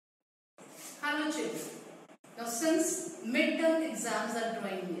children, now since midterm exams are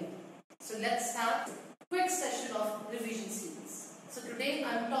drawing near, so let's have a quick session of revision series. So today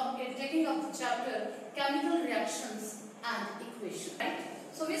I am taking up the chapter chemical reactions and equation. Right?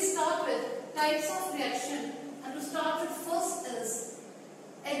 So we start with types of reaction, and to start with first is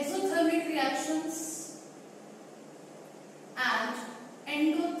exothermic reactions and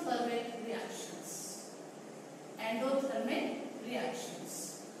endothermic reactions. Endothermic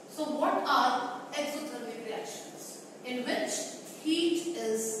reactions. So what are exothermic reactions? In which heat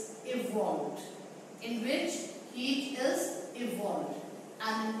is evolved. In which heat is evolved.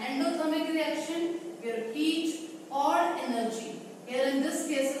 And an endothermic reaction where heat or energy, here in this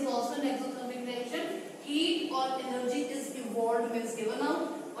case is also an exothermic reaction, heat or energy is evolved means given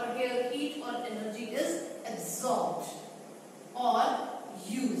out, or here heat or energy is absorbed or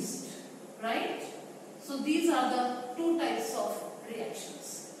used, right? So these are the two types of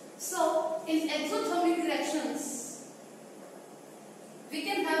reactions. So in exothermic reactions, we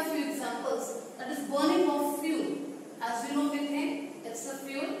can have few examples, that is burning of fuel. As we know methane, it's a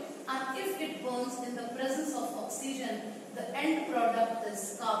fuel, and if it burns in the presence of oxygen, the end product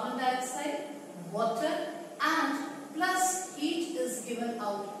is carbon dioxide, water, and plus heat is given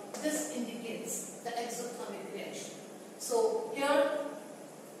out. This indicates the exothermic reaction. So here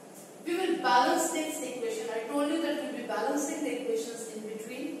we will balance this equation. I told you that we will be balancing the equations in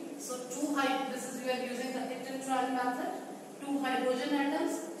between. So we are using the hit and trial method. 2 hydrogen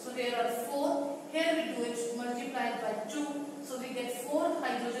atoms. So here are 4. Here we do it multiplied by 2. So we get 4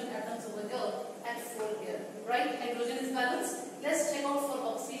 hydrogen atoms over here and 4 here. Right? Hydrogen is balanced. Let's check out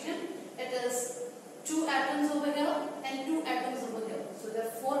for oxygen. It is 2 atoms over here and 2 atoms over here. So there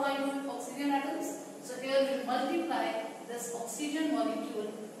are 4 oxygen atoms. So here we multiply this oxygen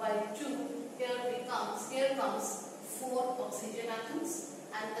molecule by 2. Here comes 4 oxygen atoms,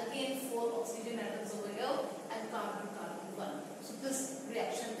 and again 4 oxygen atoms over here, and carbon 1. So this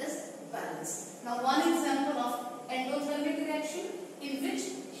reaction is balanced. Now one example of endothermic reaction in which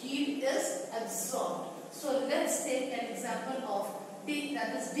heat is absorbed. So let's take an example of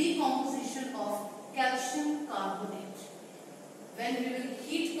that is decomposition of calcium carbonate. When we will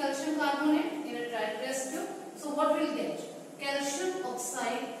heat calcium carbonate in a dry test tube, so what we'll get? Calcium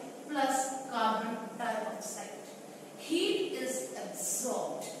oxide plus carbon dioxide. Heat is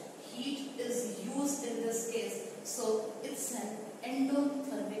absorbed. Heat is used in this case. So it's an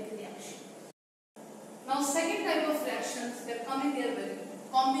endothermic reaction. Now second type of reactions, we are coming here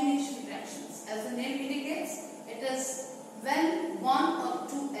with combination reactions. As the name indicates, it is when one or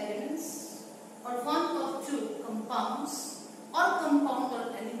two elements or one or two compounds or compound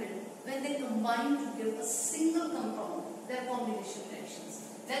or element, when they combine to give a single compound, they are combination reactions.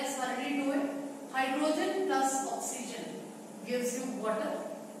 Let's already do it. Hydrogen plus oxygen gives you water.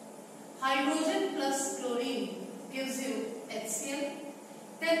 Hydrogen plus chlorine gives you HCl.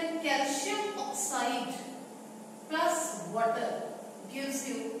 Then calcium oxide plus water gives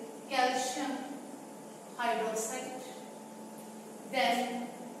you calcium hydroxide. Then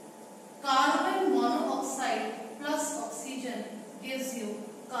carbon monoxide plus oxygen gives you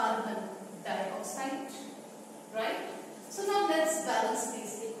carbon dioxide. Right? So now let's balance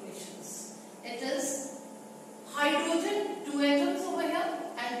these equations. It is hydrogen, 2 atoms over here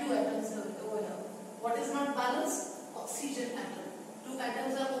and 2 atoms over here. What is not balanced? Oxygen atom. 2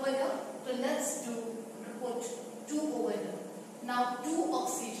 atoms are over here. So let's put 2 over here. Now 2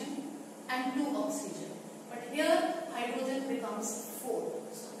 oxygen and 2 oxygen. But here hydrogen becomes 4.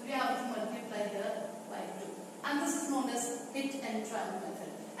 So we have to multiply here by 2. And this is known as hit and trial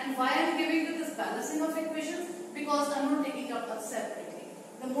method. And why I am giving you this balancing of equations? Because I am not taking up separately.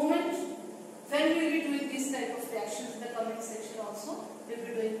 The moment when we will be doing these type of reactions in the coming section also, we will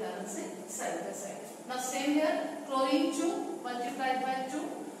be doing balancing side by side. Now same here, chlorine 2 multiplied by 2,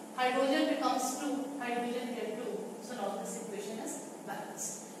 hydrogen becomes 2, hydrogen here 2. So now this equation is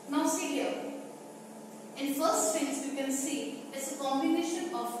balanced. Now see here, in first things you can see it's a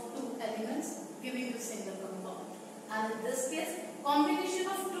combination of 2 elements giving you single compound. And in this case, combination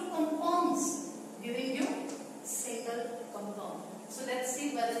of 2 compounds giving you single compound. So let's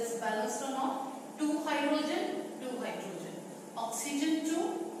see whether it's balanced or not. 2 hydrogen, 2 hydrogen. Oxygen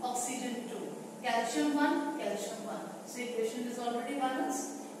 2, oxygen 2. Calcium 1, calcium 1. So equation is already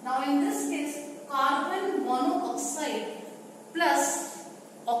balanced. Now in this case, carbon monoxide plus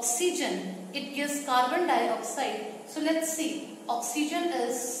oxygen, it gives carbon dioxide. So let's see. Oxygen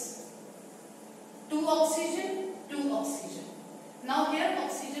is 2 oxygen, 2 oxygen. Now here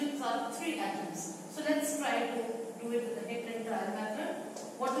oxygen are 3 atoms. So let's try to do it with the hit and trial method.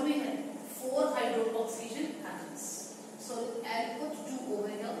 What do we have? 4 hydroxygen atoms. So I'll put 2 over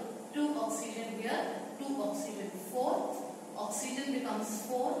here, 2 oxygen here. oxygen becomes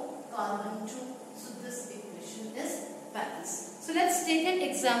 4, carbon 2. So this equation is balanced. So let's take an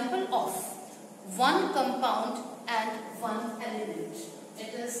example of one compound and one element.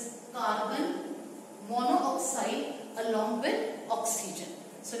 It is carbon monoxide along with oxygen.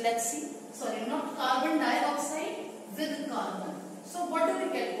 So let's see. Sorry, not carbon dioxide with carbon. So what do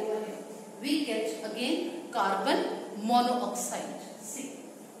we get over here? We get again carbon monoxide. See.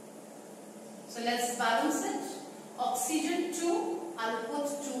 So let's balance it. Oxygen 2, I'll put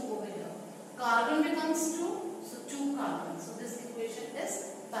 2 over here. Carbon becomes 2, so 2 carbon. So this equation is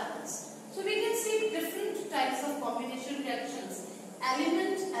balanced. So we can see different types of combination reactions.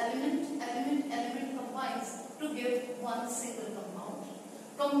 Element combines to give one single compound.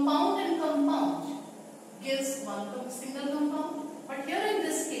 Compound and compound gives one single compound. But here in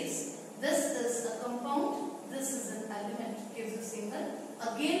this case, this is a compound, this is an element, gives a single.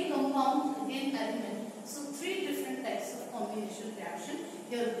 Again compound, again element. So 3 different types of combination reaction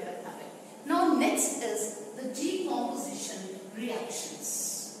here we are having. Now next is the decomposition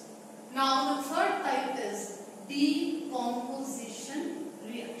reactions. Now the third type is decomposition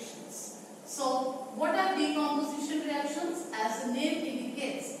reactions. So what are decomposition reactions? As the name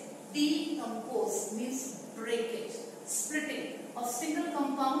indicates, decompose means break it, splitting of single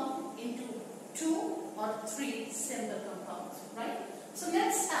compound into 2 or 3 simple compounds, right? So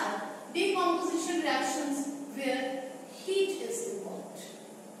let's have decomposition reactions where heat is involved.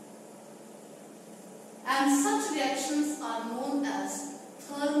 And such reactions are known as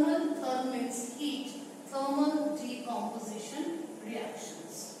thermal means heat, thermal decomposition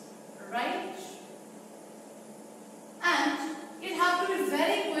reactions, right? And it has to be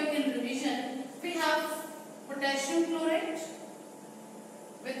very quick in revision. We have potassium chloride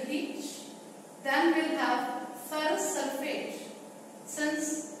with heat. Then we'll have ferrous sulfate.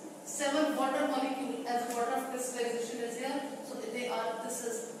 Since 7 water molecule as water of crystallization is here, so this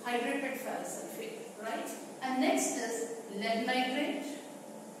is hydrated ferrous sulfate, right? And next is lead nitrate,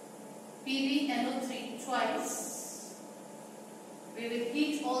 PbNO3 twice. We will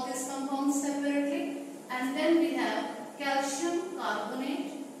heat all these compounds separately, and then we have calcium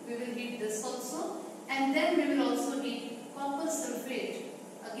carbonate. We will heat this also, and then we will also heat copper sulfate.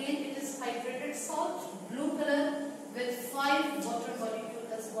 Again, it is hydrated salt, blue color, with 5 water molecules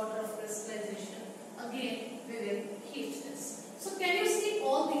as water of crystallization. Again, we will heat this. So can you see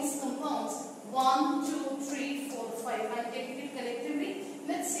all these compounds? 1, 2, 3, 4, 5. I am taking it collectively.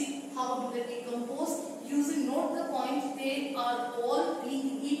 Let's see how do they decompose. Using note the point, they are all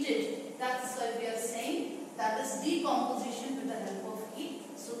being heated. That's why we are saying that is decomposition with the help of heat.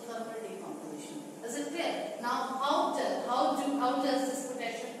 So thermal decomposition. Is it clear? Now how does this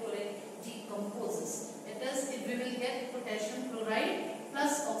potassium chloride decomposes? We will get potassium chloride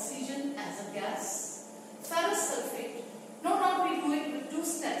plus oxygen as a gas. Ferrous sulfate. No doubt we do it with 2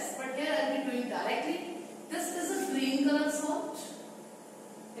 steps, but here I will be doing directly. This is a green color salt.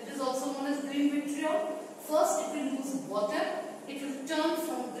 It is also known as green vitriol. First it will lose water. It will turn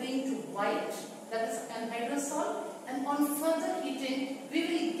from green to white. That is anhydrous salt. And on further heating, we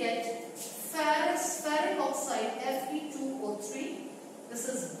will get ferric oxide Fe2O3. This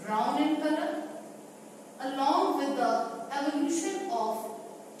is brown in color. Along with the evolution of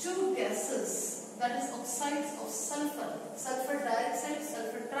 2 gases, that is oxides of sulfur, sulfur dioxide,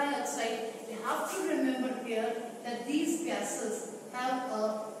 sulfur trioxide. We have to remember here that these gases have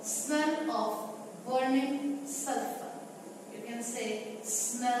a smell of burning sulfur. You can say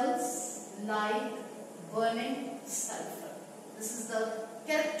smells like burning sulfur. This is the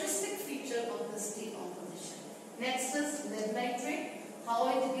characteristic feature of this decomposition. Next is lead nitrate. How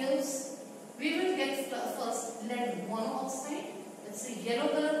it gives? We will get first lead monoxide. It's a yellow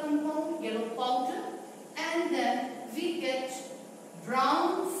color compound, yellow powder, and then we get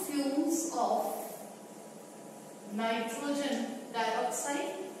brown fumes of nitrogen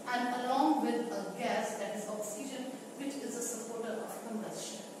dioxide, and along with a gas, that is oxygen, which is a supporter of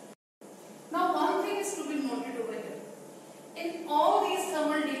combustion. Now one thing is to be noted over here. In all these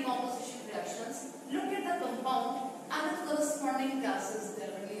thermal decomposition reactions, look at the compound and the corresponding gases they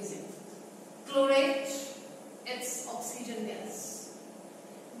are releasing. Chlorate, it's oxygen gas.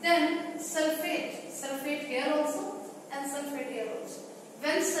 Then sulfate here also and sulfate here also.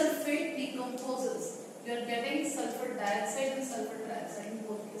 When sulfate decomposes, you are getting sulfur dioxide and sulfur trioxide in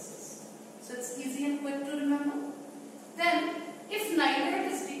both cases. So it's easy and quick to remember. Then if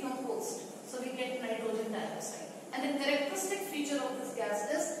nitrate is decomposed, so we get nitrogen dioxide. And the characteristic feature of this gas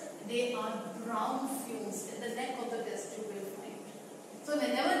is they are brown fumes. In the neck of the test you will find. So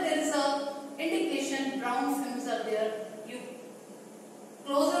whenever there is a indication brown fumes are there, you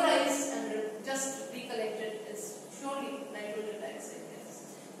close your eyes and just recollect it. It's surely nitrogen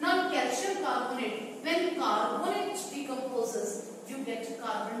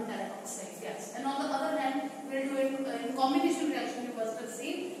combination reaction you must have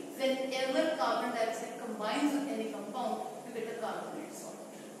seen. Whenever carbon dioxide combines with any compound, you get a carbonate salt.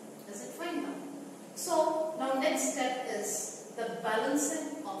 Is it fine now? So now next step is the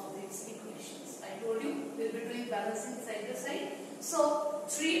balancing of these equations. I told you we will be doing balancing side by side. So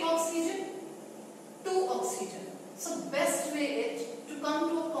 3 oxygen, 2 oxygen. So best way is to come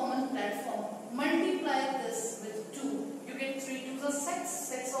to a common platform, multiply this with 2. You get 3 2s are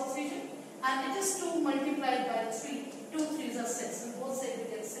 6 oxygen, and it is 2 multiplied by 3. 2 3s are 6. On both sides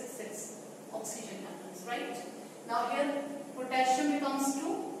we get 6 oxygen atoms, right? Now here potassium becomes 2,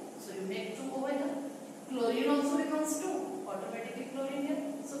 so you make 2 over here. Chlorine also becomes 2, automatically chlorine here.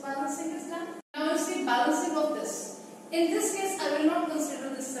 So balancing is done. Now you see balancing of this. In this case, I will not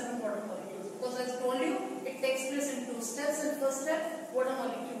consider this 7 water molecules because as I told you, it takes place in 2 steps. In first step, water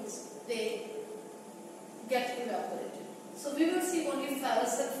molecules, they get evaporated. So we will see only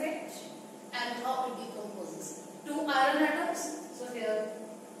ferrous sulfate and how it decomposes. 2 iron atoms, so here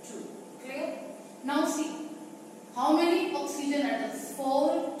 2. Clear? Now see, how many oxygen atoms?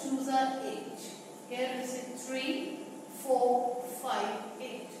 4 2s are 8. Here we say 3, 4, 5,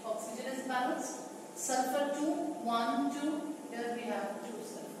 8. Oxygen is balanced. Sulfur 2, 1, 2. Here we have 2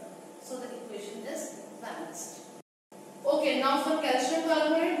 sulfur. So the equation is balanced. Okay, now for calcium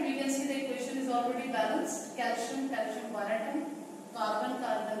carbonate, we can see the equation is already balanced. Calcium 1 atom, carbon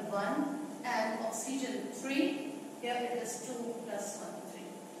 1, and oxygen 3. Here it is 2 plus 1,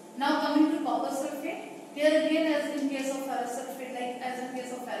 3. Now coming to copper sulfate. Here again, as in case of ferrous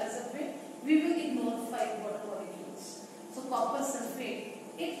sulfate, we will ignore 5 water molecules. So copper sulfate,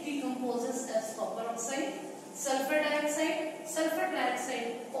 it decomposes as copper oxide. Sulfur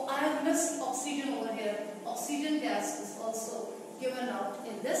dioxide, oh, I have missed oxygen over here. Oxygen gas is also given out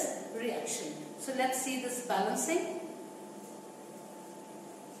in this reaction. So let's see this balancing.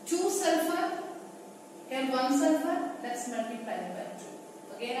 2 sulfur, here 1 sulfur, let's multiply by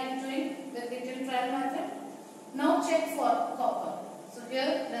 2. Again I am doing the Indian trial method. Now check for copper. So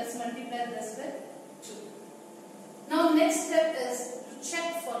here let's multiply this with 2. Now next step is to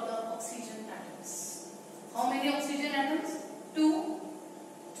check for the oxygen atoms. How many oxygen atoms? 2,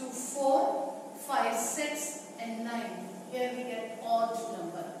 2, 4, 5, 6 and 9. Here we get odd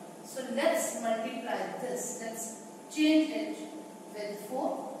number. So let's multiply this. Let's change it with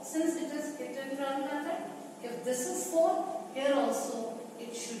 4. Since it is Indian trial method, if this is 4, here also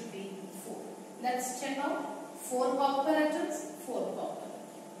it should be 4. Let's check out 4 copper atoms, 4 copper.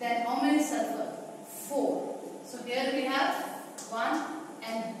 Then how many sulfur? 4. So here we have 1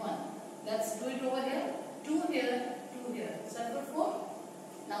 and 1. Let's do it over here. 2 here, 2 here. Sulfur 4.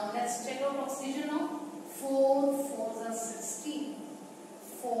 Now let's check out oxygen now. 4 4s are 16.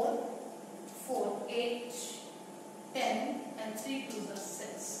 4, 4, 8, 10 and 3 2s are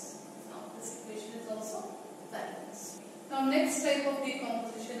 6. Now this equation is also balanced. Now next type of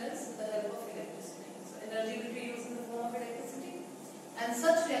decomposition is the help of electricity. So energy will be used in the form of electricity, and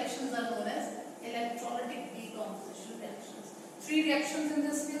such reactions are known as electrolytic decomposition reactions. 3 reactions in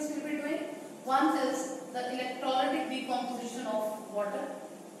this case we will be doing. One is the electrolytic decomposition of water.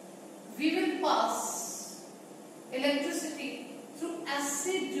 We will pass electricity through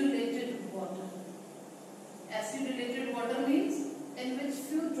acidulated water. Acidulated water means in which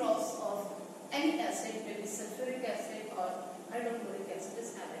few drops of any acid, maybe sulfuric acid or hydrochloric acid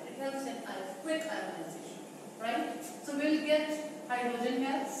is added. It helps in quick ionization, right? So we will get hydrogen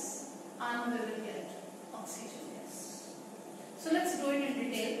gas and we will get oxygen gas. So let's do it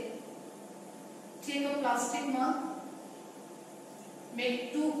in detail. Take a plastic mug,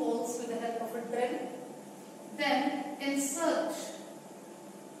 make 2 holes with the help of a drill, then insert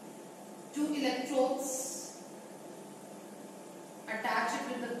 2 electrodes, attach it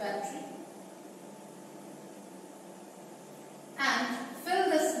with the battery and fill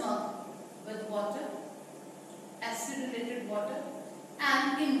this mug with water, acidulated water,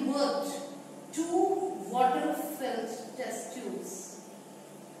 and invert 2 water-filled test tubes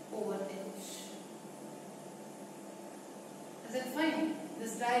over it. Is it fine?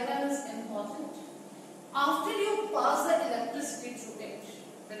 This diagram is important. After you pass the electricity through it,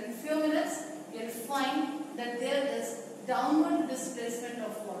 within few minutes you will find that there is downward displacement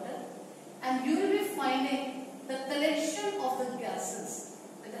of water, and you will be finding the collection of the gases.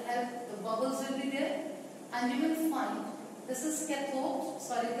 With the help, the bubbles will be there, and you will find this is cathode,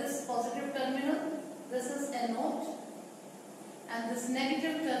 this positive terminal, this is anode, and this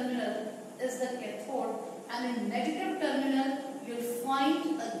negative terminal is the cathode, and in negative terminal you will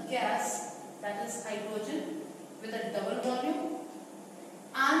find a gas, that is hydrogen, with a double volume,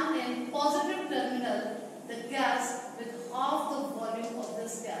 and in positive terminal the gas with half the volume of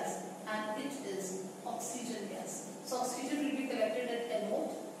this gas, and it is oxygen gas. So oxygen will be collected at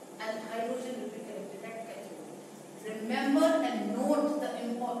anode and hydrogen will be collected at cathode. Remember and note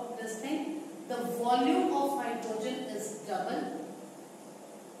this thing. The volume of hydrogen is double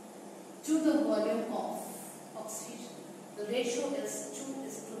to the volume of oxygen. The ratio is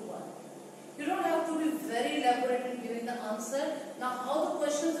 2:1. You don't have to be very elaborate in giving the answer. Now how the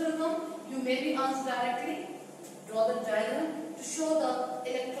questions will come? You may be asked directly. Draw the diagram to show the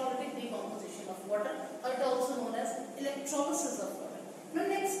electrolytic decomposition of water, or it is also known as electrolysis of water. Now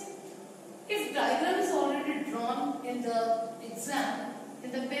next, if diagram is already drawn in the exam,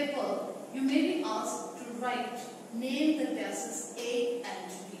 in the paper, you may be asked to write, name the gases A and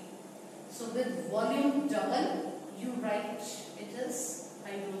B. So with volume double, you write it is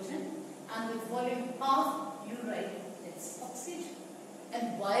hydrogen, and with volume half, you write it's oxygen.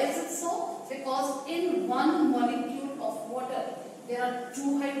 And why is it so? Because in one molecule of water, there are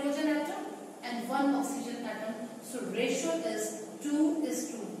 2 hydrogen atoms and 1 oxygen atom. So ratio is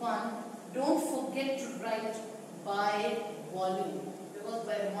 2:1. Don't forget to write by volume, because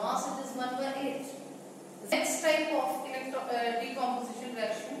by mass it is 1/8. Next type of decomposition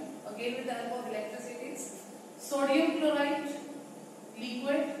reaction, again with the help of electricity, is sodium chloride,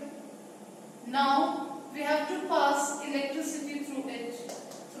 liquid. Now we have to pass electricity through it,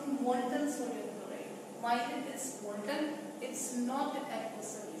 through molten sodium chloride. Mind it is molten, it's not an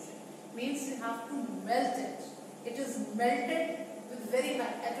aqueous solution. Means you have to melt it. It is melted with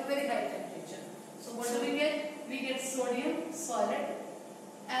at a very high temperature. So what do we get? We get sodium solid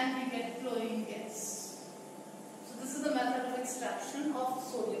and we get chlorine gas. So this is the method of extraction of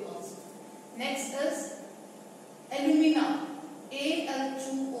sodium also. Next is alumina,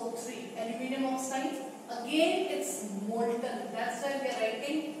 Al2O3, aluminium oxide. Again it's molten. That's why we are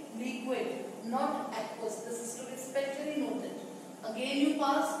writing liquid, not aqueous. This is to be especially noted. Again you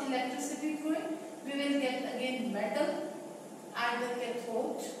pass electricity through it. We will get again metal at the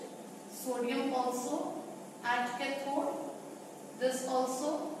cathode, sodium also at cathode, this also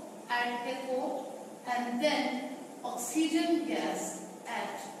at cathode, and then oxygen gas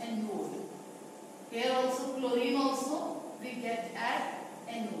at anode. Here also chlorine also we get at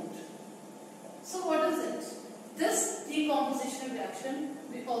anode. So what is it? This decomposition reaction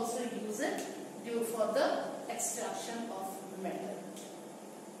we also use it for the extraction of metal.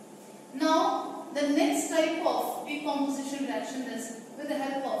 Now the next type of decomposition reaction is with the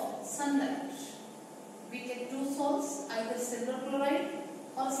help of sunlight. We get 2 salts, either silver chloride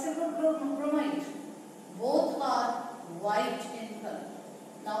or silver bromide. Both are white in color.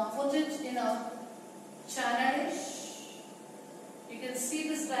 Now put it in a china dish. You can see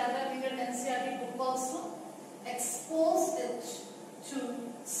this diagram in your NCERT book also. Expose it to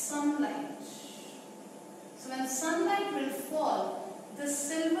sunlight. So when sunlight will fall, the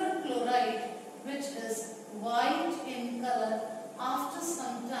silver chloride, which is white in color, after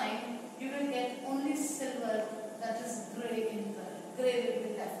some time you will get only silver that is grey in color. Grey will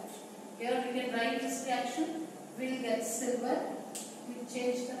be left. Here we can write this reaction. We will get silver. We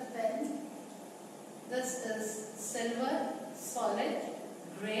change the pen. This is silver, solid,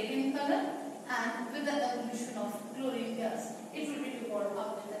 grey in color, and with the evolution of chlorine gas, it will be evolved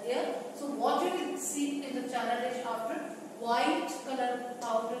out in the air. So what you will see in the china dish after, white color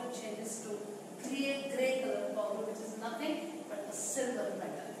powder changes to grey color powder, which is nothing but a silver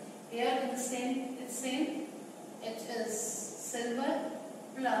metal. Here in the same, it is silver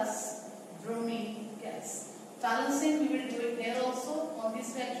plus bromine gas. Balancing we will do it here also, on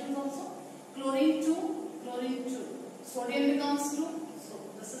these reactions also. Chlorine 2, chlorine 2. Sodium becomes 2, so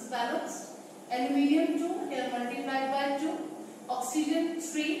this is balanced. Aluminium 2, here multiplied by 2. Oxygen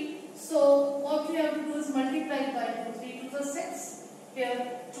 3, so what we have to do is multiply by 2. 3 2s are 6.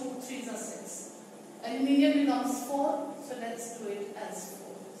 Here 2 3s are 6. Aluminium becomes 4, so let's do it as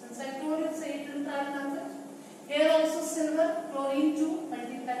 4. Since I told you it's 8 entire method. Here also silver, chlorine 2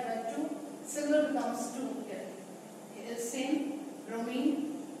 multiplied by 2. Silver becomes 2 here. It is same,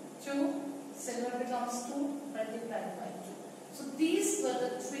 bromine 2, silver becomes 2 multiplied by 2. So these were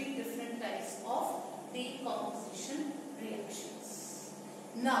the 3 different types of decomposition reactions.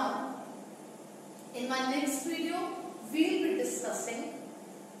 Now, in my next video, we will be discussing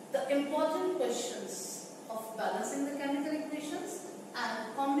the important questions of balancing the chemical equations